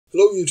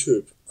Hello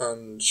YouTube,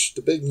 and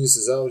the big news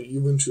is out.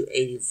 Ubuntu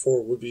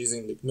 18.04 will be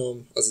using the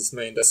Gnome as its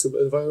main desktop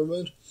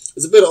environment.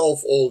 It's a bit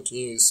of old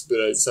news, but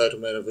I decided to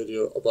make a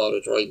video about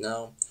it right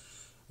now.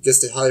 I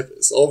guess the hype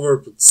is over,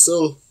 but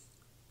still,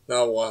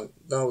 now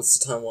it's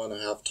the time when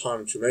I have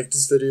time to make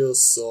this video,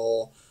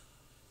 so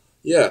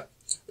yeah.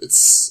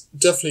 It's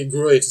definitely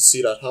great to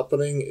see that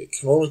happening.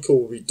 Canonical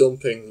will be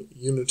dumping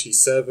Unity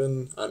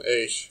 7 and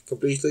 8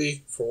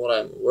 completely, from what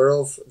I'm aware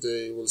of.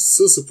 They will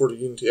still support the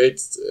Unity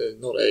 8,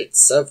 not 8,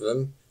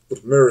 7,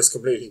 but Mirror is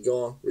completely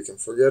gone. We can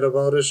forget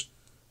about it.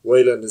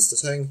 Wayland is the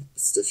thing,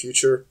 it's the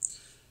future.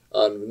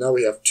 And now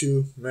we have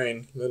two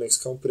main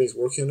Linux companies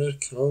working on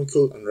it,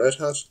 Canonical and Red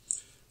Hat.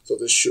 So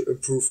this should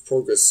improve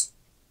progress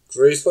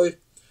greatly.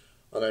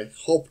 And I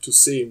hope to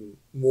see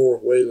more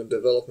Wayland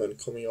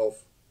development coming off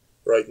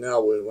right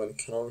now when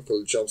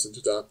Canonical jumps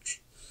into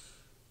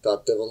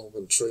that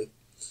development tree.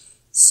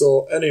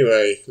 So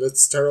anyway,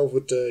 let's start off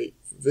with the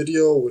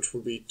video, which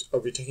I'll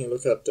be taking a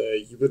look at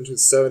the Ubuntu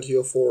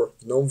 18.04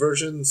 Gnome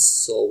versions,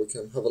 so we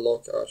can have a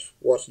look at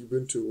what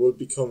Ubuntu will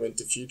become in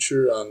the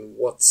future and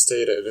what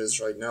state it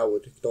is right now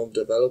with Gnome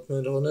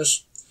development on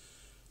it.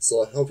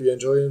 So I hope you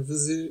enjoy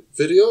the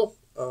video.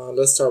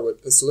 Let's start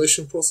with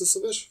installation process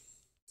of it.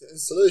 The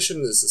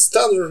installation is a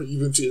standard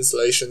Ubuntu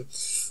installation.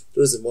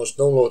 There isn't much.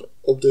 Download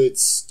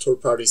updates,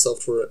 third-party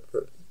software,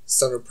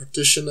 standard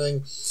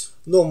partitioning.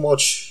 No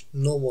much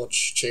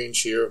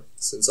change here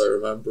since I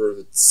remember.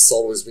 It's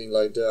always been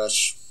like that.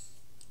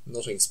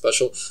 Nothing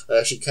special. I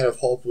actually kind of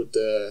hope with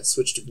the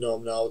switch to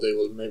GNOME now they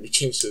will maybe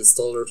change the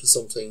installer to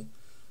something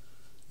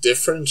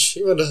different.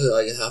 Even though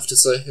I have to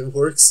say it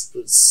works,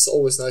 but it's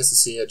always nice to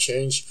see a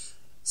change.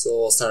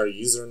 So standard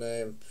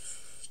username,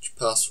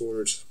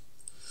 password.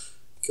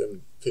 You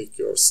can pick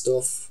your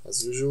stuff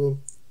as usual.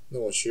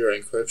 No much here,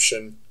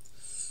 encryption.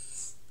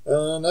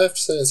 And I have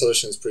to say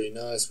installation is pretty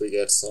nice. We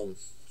get some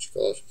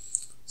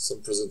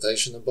some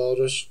presentation about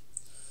it.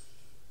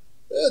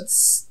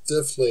 It's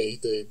definitely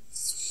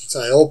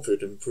I hope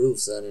it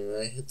improves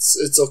anyway.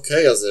 It's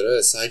okay as it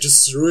is. I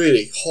just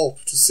really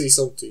hope to see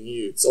something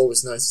new. It's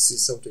always nice to see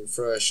something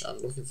fresh,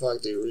 and looking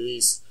back they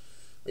release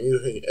a new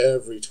thing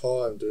every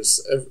time.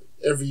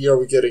 Every year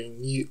we get a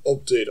new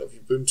update of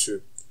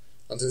Ubuntu.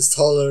 And the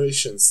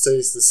installation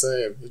stays the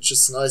same. It's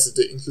just nice that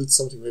they include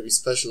something maybe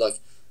special, like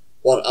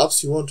what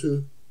apps you want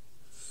to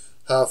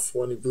have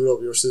when you boot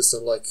up your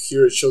system. Like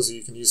here it shows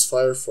you can use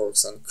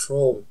Firefox and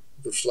Chrome,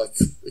 but like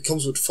it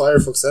comes with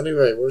Firefox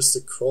anyway. Where's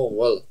the Chrome?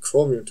 Well,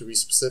 Chromium to be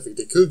specific.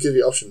 They could give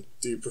you the option: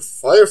 do you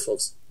prefer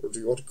Firefox or do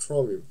you want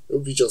Chromium? It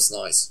would be just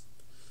nice.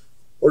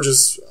 Or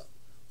just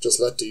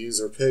let the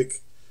user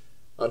pick,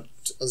 and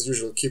as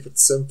usual keep it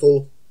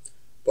simple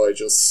by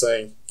just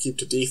saying keep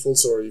the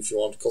defaults, or if you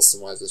want to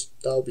customize it.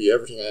 That'll be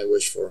everything I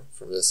wish for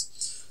from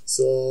this.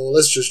 So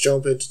let's just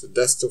jump into the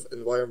desktop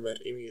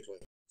environment immediately.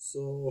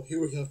 So here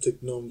we have the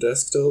GNOME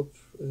desktop.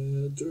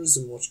 There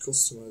isn't much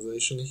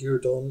customization here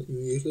done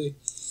immediately.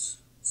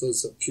 So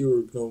it's a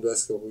pure GNOME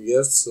desktop we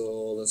get.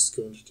 So let's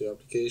go into the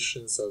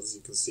applications. As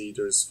you can see,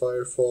 there's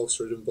Firefox,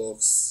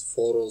 Rhythmbox,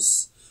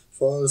 Photos,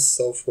 Files,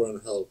 Software,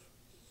 and Help.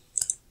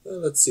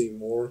 Let's see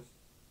more.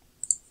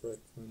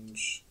 Frequent.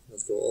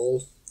 Let's go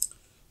all.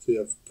 So we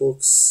have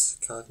books,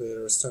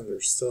 calculator,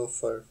 standard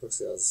stuff,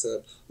 Firefox, yeah, as I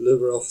said,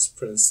 LibreOffice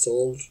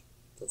pre-installed,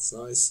 that's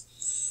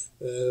nice.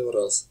 What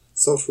else?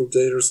 Software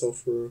updater, some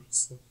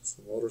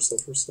other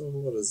software stuff.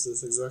 What is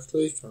this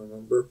exactly? Can't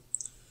remember.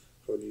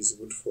 How to use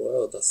Ubuntu for.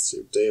 Oh, that's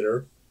the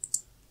updater.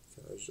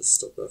 Okay, I'll just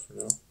stop that for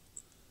now.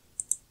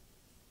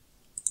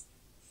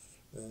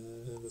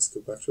 Let's go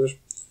back to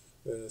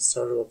it.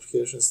 Startup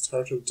application,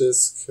 startup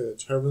disk,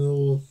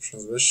 terminal,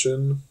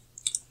 transmission,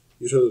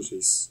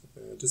 utilities.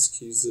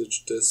 Disk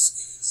usage,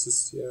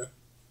 yeah,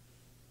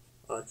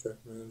 Arca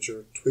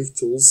Manager, Tweak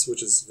Tools,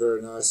 which is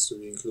very nice to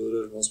be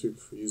included. Most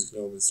people who use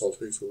GNOME install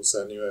Tweak Tools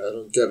anyway. I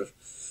don't get it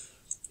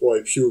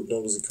why pure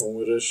GNOME doesn't come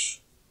with it.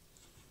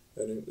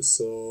 Anyway,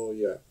 so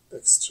yeah,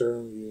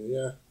 external,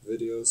 yeah,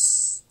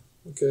 videos.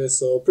 Okay,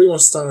 so pretty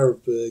much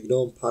standard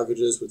GNOME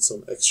packages with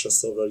some extra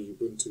stuff that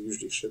Ubuntu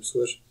usually ships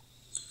with.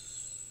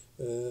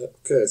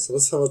 Okay, so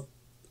let's have a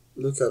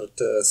look at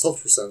the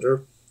Software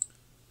Center.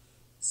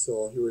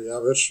 So here we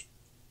have it.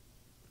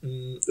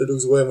 It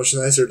looks way much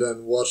nicer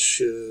than what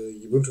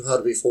Ubuntu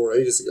had before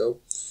ages ago.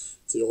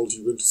 The old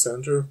Ubuntu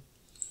Center.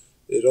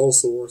 It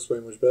also works way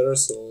much better.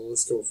 So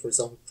let's go, for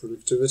example,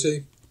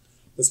 productivity.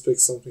 Let's pick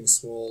something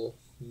small.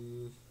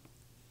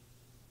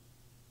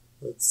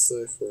 Let's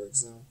say, for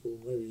example,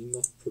 maybe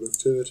not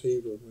productivity,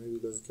 but maybe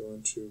let's go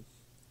into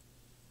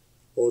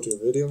audio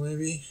video,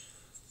 maybe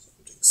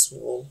something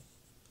small.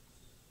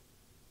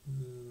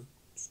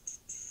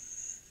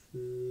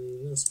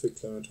 Let's pick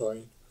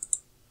Clementine.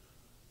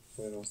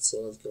 Why not?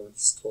 So let's go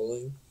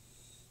installing.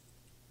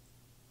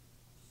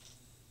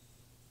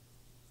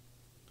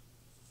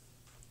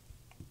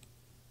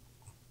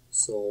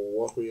 So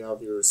what we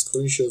have here is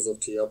screenshots of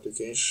the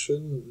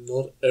application.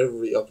 Not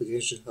every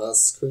application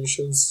has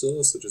screenshots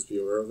though, so just be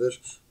aware of it.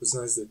 It's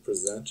nice they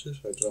present it.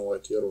 I don't know why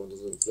the other one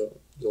doesn't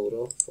load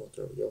up, but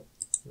there we go.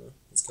 Yeah,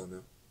 it's gone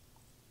now.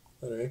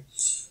 Anyway,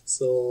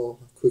 so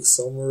a quick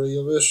summary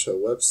of it, a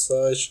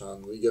website,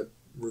 and we get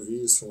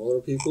reviews from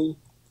other people.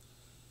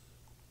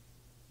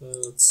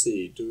 Let's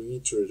see, do we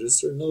need to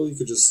register? No, you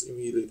could just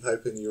immediately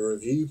type in your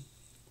review.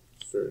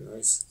 Very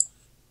nice.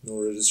 No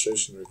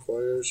registration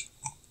required.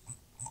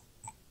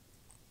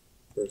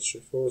 Very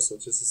straightforward. So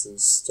this is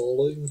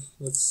installing.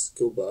 Let's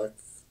go back.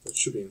 That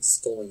should be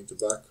installing in the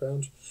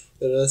background.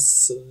 It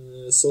is.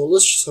 So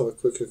let's just have a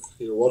quick look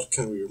here. What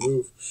can we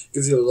remove? It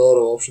gives you a lot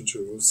of options to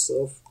remove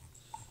stuff.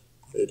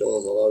 It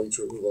does allow you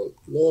to remove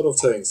a lot of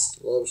things.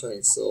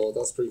 So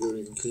that's pretty good.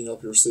 You can clean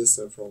up your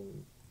system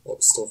from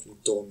what stuff you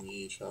don't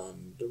need,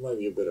 and there might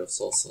be a bit of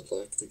sauce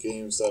like the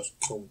games that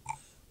come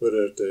with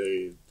it.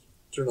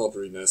 They're not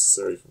really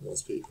necessary for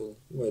most people.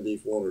 You might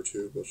leave one or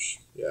two, but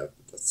yeah,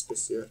 that's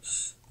basically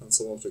it. And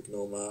some of the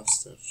GNOME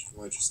apps that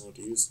you might just not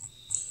use.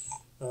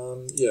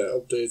 Yeah,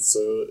 updates,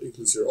 so it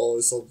includes your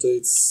always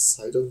updates.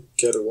 I don't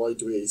get it, why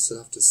do we still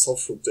have to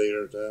soft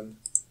updater then?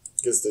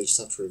 I guess they just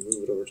have to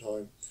remove it over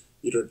time.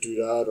 Either do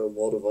that or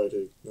modify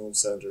the GNOME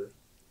Center,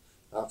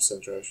 App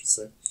Center I should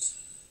say.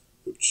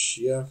 Which,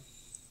 yeah.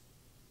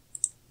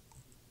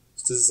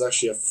 So this is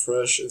actually a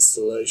fresh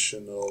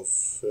installation of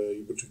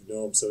Ubuntu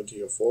Gnome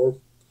 18.04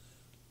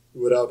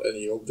 without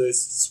any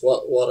updates. It's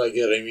what I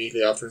get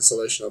immediately after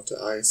installation of the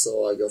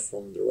ISO I got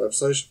from their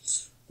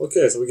website.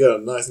 Okay, so we get a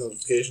nice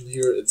notification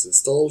here. It's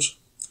installed.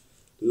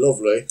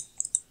 Lovely.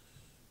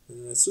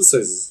 It still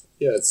says,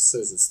 yeah, it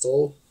says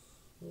install.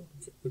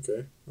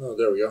 Okay. Oh,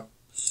 there we go.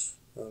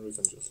 And we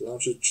can just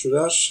launch it through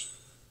that.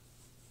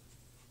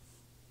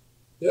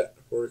 Yeah,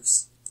 it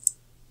works.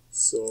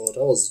 So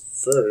that was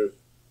very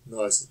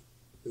nice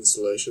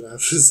installation, I have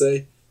to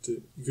say.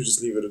 You could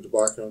just leave it in the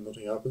background,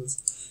 nothing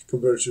happens.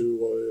 Compared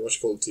to what you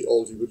call the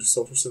old Ubuntu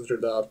Software Center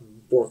that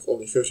work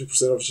only 50%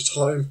 of the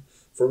time,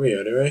 for me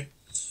anyway.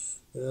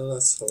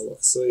 Let's have a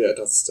look. So yeah,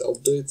 that's the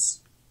updates.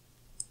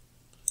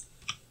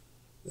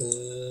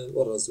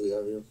 What else do we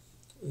have here?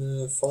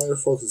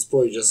 Firefox is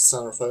probably just a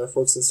standard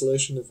Firefox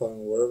installation if I'm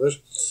aware of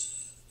it.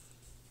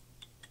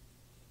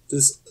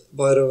 This,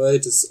 by the way,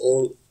 this is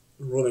all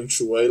running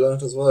through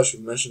Wayland as well. I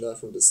should mention that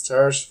from the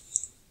start.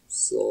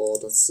 So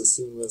that's the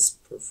seamless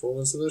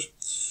performance of it.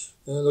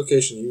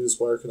 Location used,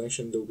 wire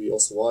connection, there will be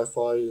also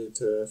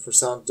Wi-Fi. For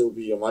sound there will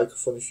be a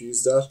microphone if you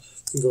use that.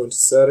 You can go into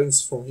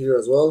settings from here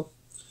as well.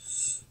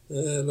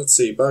 Let's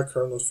see,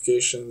 background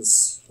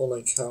notifications,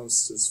 online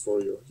accounts is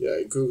for your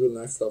Google,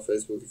 Nextcloud,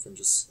 Facebook. You can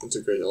just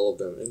integrate all of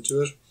them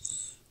into it.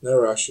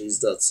 Never actually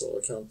used that, so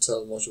I can't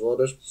tell much about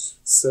it.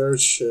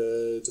 Search,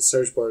 the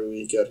search bar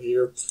we get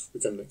here, we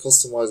can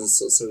customize it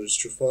so it searches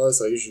through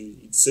files. I usually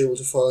disable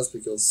the files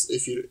because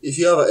if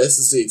you have a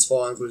SSD it's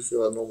fine, but if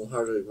you have a normal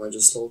hard drive it might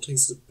just slow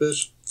things a bit.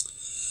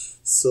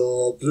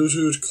 So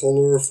Bluetooth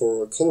color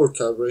for color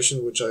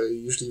calibration, which I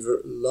usually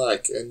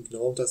like, and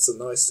that's a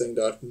nice thing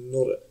that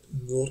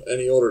not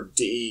any other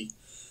DE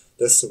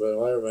desktop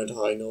environment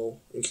I know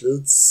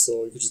includes.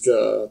 So you can just get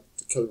a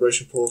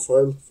calibration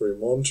profile for your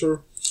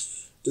monitor.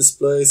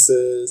 Displays,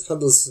 it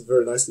handles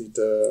very nicely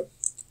the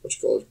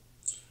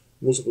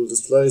multiple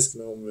displays.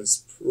 GNOME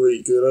is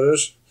pretty good at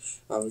it,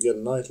 and we get a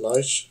night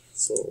light,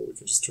 so we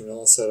can just turn it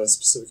on set at a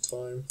specific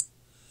time.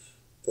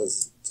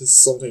 This is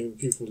something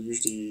people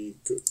usually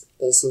could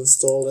also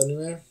install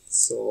anyway,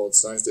 so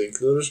it's nice to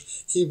include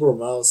it. Keyboard,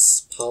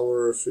 mouse,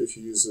 power if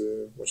you use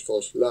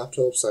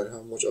laptops. I don't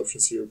have much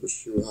options here, but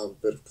you will have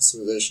a bit of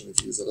customization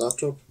if you use a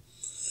laptop.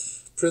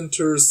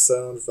 Printers,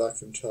 sound,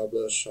 vacuum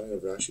tablet. I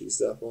never actually used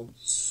that one.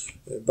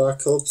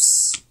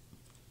 Backups.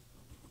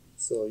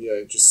 So yeah,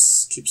 it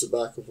just keeps a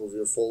backup of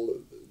your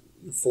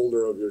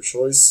folder of your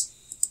choice.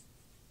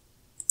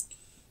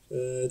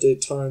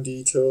 Date, time,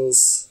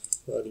 details.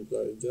 Blah blah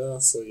blah.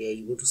 So yeah,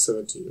 Ubuntu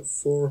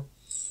 17.04.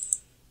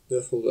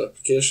 The full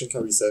application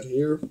can be set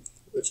here,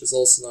 which is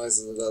also nice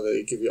in that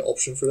they give you an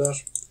option for that.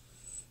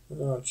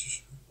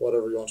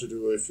 Whatever you want to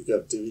do, if you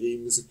get DVD,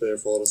 music player,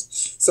 photos,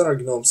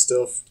 standard GNOME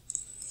stuff.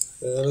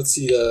 Let's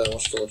see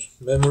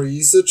memory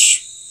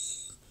usage,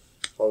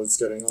 how it's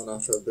getting on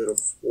after a bit of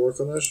work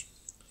on it.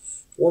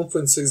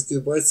 1.6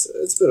 gigabytes,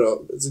 it's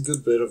a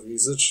good bit of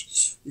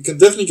usage. You can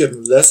definitely get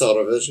less out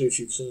of it if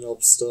you clean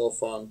up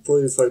stuff, and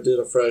probably if I did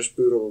a fresh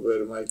boot up of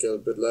it, it might get a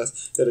bit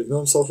less. Yeah, the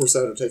GNOME Software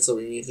Center takes up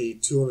immediately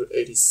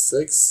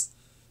 286,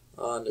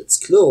 and it's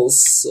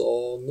closed,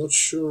 so I'm not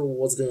sure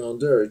what's going on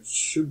there. It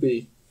should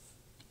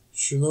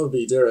not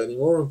be there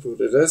anymore,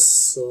 but it is.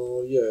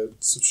 So yeah,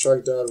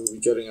 subtract that, we'll be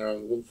getting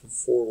around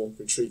 1.4,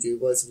 1.3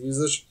 gigabytes of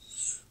usage,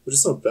 which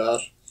is not bad.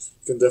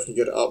 You can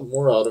definitely get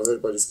more out of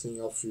it by just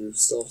cleaning up a few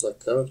stuff, like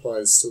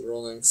Clementine is still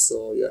running.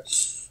 So yeah,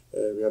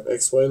 we have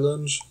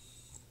Xwayland.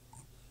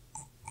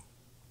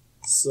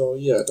 So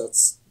yeah,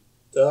 that's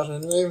that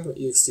anyway.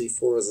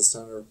 ext4 as a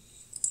standard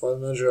file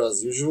manager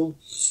as usual.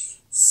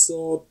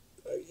 So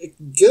I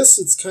guess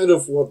it's kind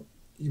of what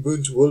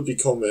Ubuntu will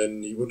become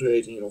in Ubuntu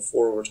 18.04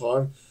 over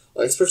time.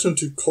 I expect them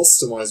to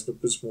customize a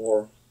bit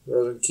more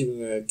rather than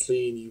keeping a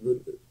clean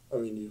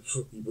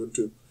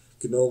Ubuntu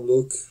GNOME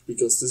look,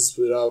 because this is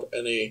without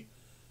any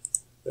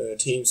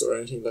themes or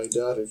anything like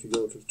that. If you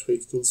go to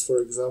Tweak Tools,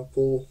 for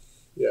example,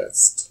 yeah,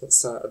 it's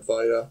standard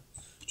Vita,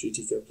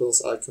 GTK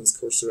Plus, icons,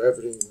 cursor,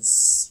 everything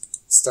is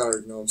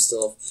standard GNOME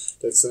stuff.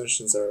 The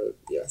extensions are,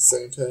 yeah,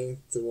 same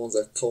thing, the ones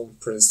that come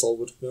pre-installed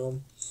with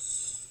GNOME.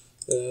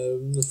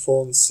 The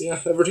fonts, yeah,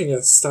 everything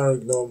is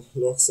standard GNOME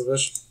looks of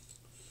it.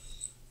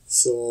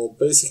 So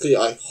basically,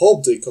 I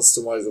hope they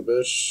customize a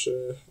bit.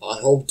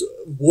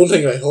 One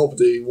thing I hope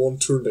they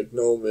won't turn the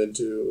GNOME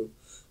into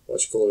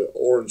what you call it,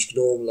 orange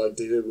GNOME like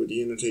they did with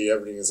Unity.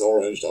 Everything is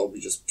orange. That would be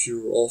just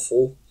pure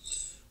awful.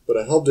 But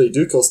I hope they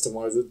do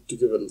customize it to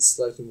give it a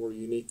slightly more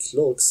unique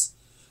looks.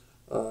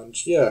 And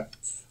yeah,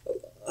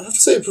 I have to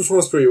say it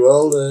performs pretty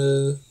well.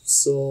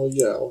 So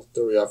yeah,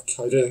 there we have.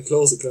 I didn't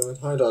close the client.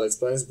 Hi, that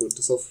explains, but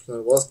the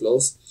software was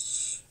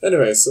closed.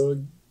 Anyway, so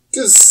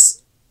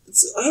because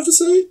I have to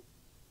say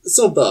it's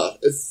not bad.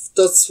 If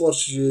that's what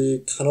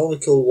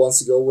Canonical wants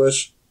to go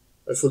with,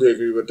 I fully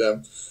agree with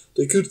them.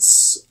 They could.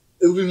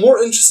 It would be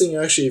more interesting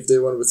actually if they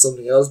went with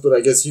something else, but I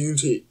guess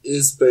Unity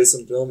is based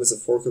on GNOME, it's a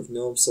fork of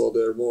GNOME, so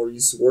they're more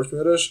used to working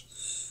with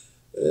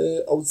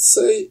it. I would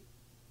say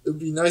it would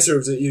be nicer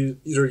if they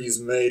either use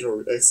Mate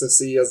or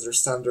XFCE as their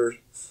standard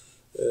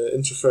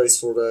interface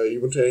for the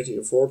Ubuntu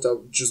 18.04. That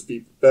would just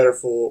be better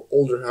for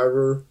older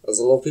hardware, as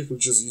a lot of people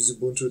just use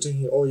Ubuntu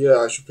thinking, oh yeah,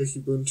 I should pick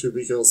Ubuntu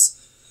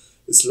because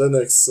it's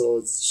Linux, so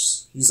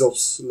it's use up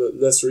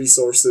less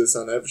resources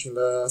and everything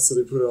like that, so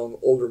they put it on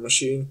older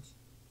machine.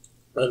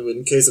 And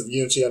in case of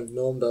Unity and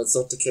GNOME, that's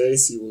not the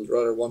case. You would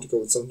rather want to go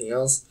with something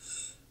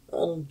else.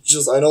 And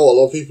I know a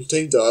lot of people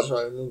think that.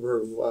 I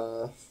remember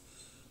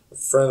a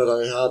friend that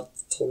I had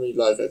told me,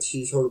 like, that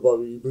he heard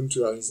about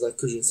Ubuntu and he's like,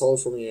 could you install it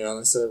for me?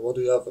 And I said, what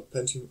do you have? A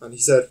Pentium? And he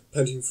said,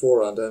 Pentium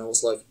 4. And then I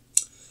was like,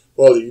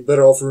 well, you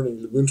better off running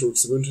Ubuntu or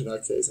Ubuntu in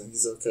that case. And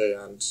he's okay.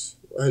 And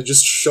I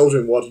just showed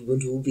him what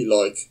Ubuntu would be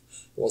like.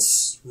 It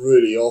was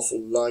really awful,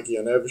 laggy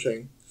and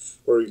everything,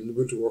 where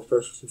Ubuntu worked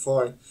perfectly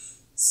fine.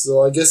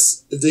 So I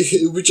guess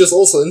it would be just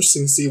also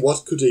interesting to see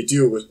what could they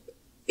do with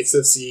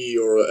XFCE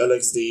or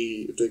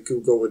LXD if they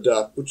could go with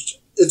that. Which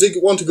if they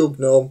want to go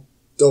GNOME,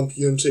 dump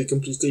Unity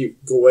completely,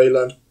 go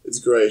Wayland, it's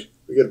great.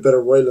 We get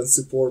better Wayland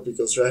support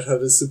because Red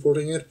Hat is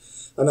supporting it,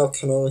 and now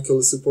Canonical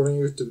is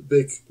supporting it. The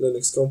big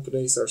Linux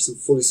companies are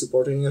fully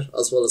supporting it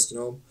as well as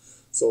GNOME.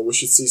 So we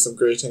should see some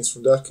great things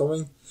from that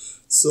coming.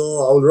 So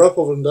I will wrap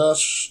up on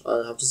that.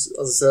 I have to,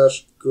 as I said,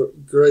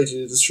 great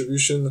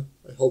distribution.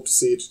 I hope to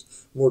see it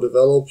more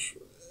developed.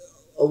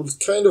 I would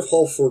kind of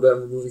hope for them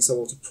removing some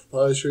of the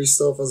proprietary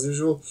stuff as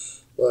usual.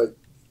 Like,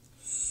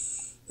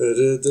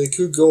 they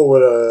could go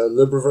with a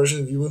liberal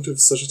version of Ubuntu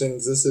if such a thing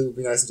existed. It would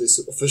be nice if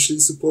they officially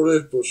support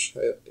it, but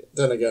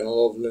then again, a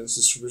lot of Linux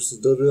distributors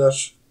do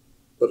that.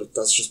 But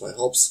that's just my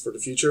hopes for the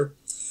future.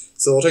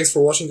 So thanks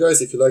for watching, guys.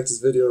 If you liked this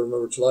video,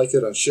 remember to like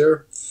it and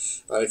share.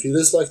 And if you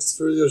dislike this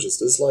video, just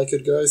dislike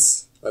it,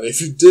 guys. And if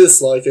you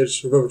dislike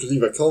it, remember to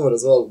leave a comment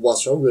as well,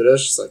 what's wrong with it,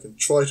 so I can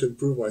try to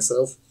improve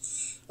myself.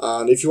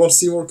 And if you want to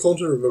see more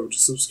content, remember to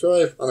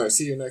subscribe, and I'll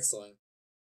see you next time.